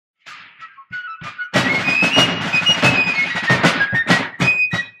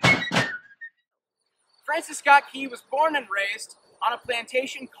Francis Scott Key was born and raised on a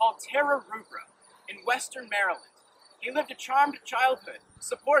plantation called Terra Rubra in western Maryland. He lived a charmed childhood,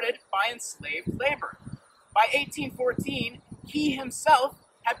 supported by enslaved labor. By 1814, Key himself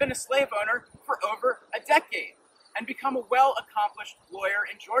had been a slave owner for over a decade and become a well-accomplished lawyer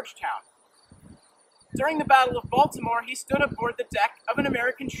in Georgetown. During the Battle of Baltimore, he stood aboard the deck of an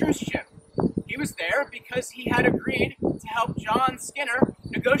American truce ship. He was there because he had agreed to help John Skinner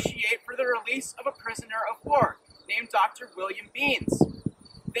negotiate for the release of a prisoner of war named Dr. William Beans.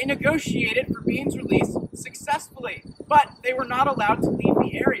 They negotiated for Beans' release successfully, but they were not allowed to leave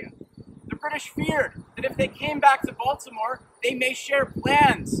the area. The British feared that if they came back to Baltimore, they may share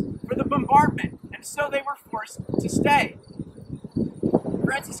plans for the bombardment, and so they were forced to stay.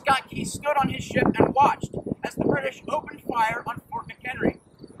 Francis Scott Key stood on his ship and watched as the British opened fire on Fort McHenry.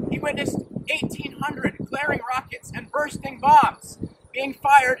 He witnessed 1,800 glaring rockets and bursting bombs being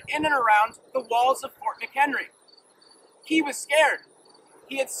fired in and around the walls of Fort McHenry. Key was scared.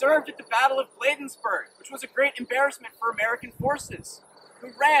 He had served at the Battle of Bladensburg, which was a great embarrassment for American forces, who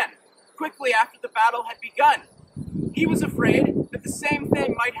ran quickly after the battle had begun. He was afraid that the same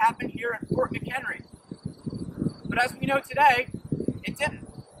thing might happen here at Fort McHenry. But as we know today, it didn't.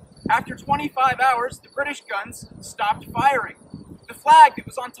 After 25 hours, the British guns stopped firing. The flag that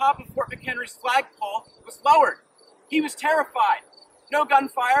was on top of Fort McHenry's flagpole was lowered. He was terrified. No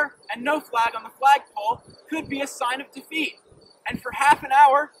gunfire and no flag on the flagpole could be a sign of defeat. And for half an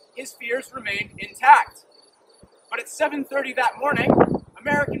hour, his fears remained intact. But at 7:30 that morning,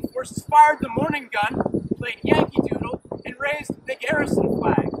 American forces fired the morning gun, played Yankee Doodle, and raised the garrison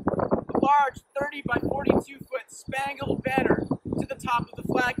flag, a large 30 by 42-foot spangled banner to the top of the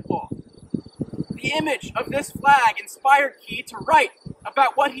flagpole. The image of this flag inspired Key to write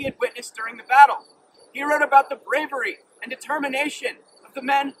about what he had witnessed during the battle. He wrote about the bravery and determination of the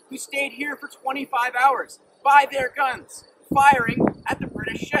men who stayed here for 25 hours by their guns, firing at the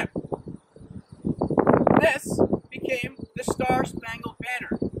British ship. This became the Star-Spangled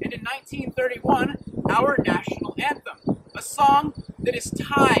Banner, and in 1931, our national anthem, a song that is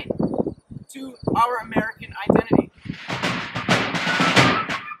tied to our American identity.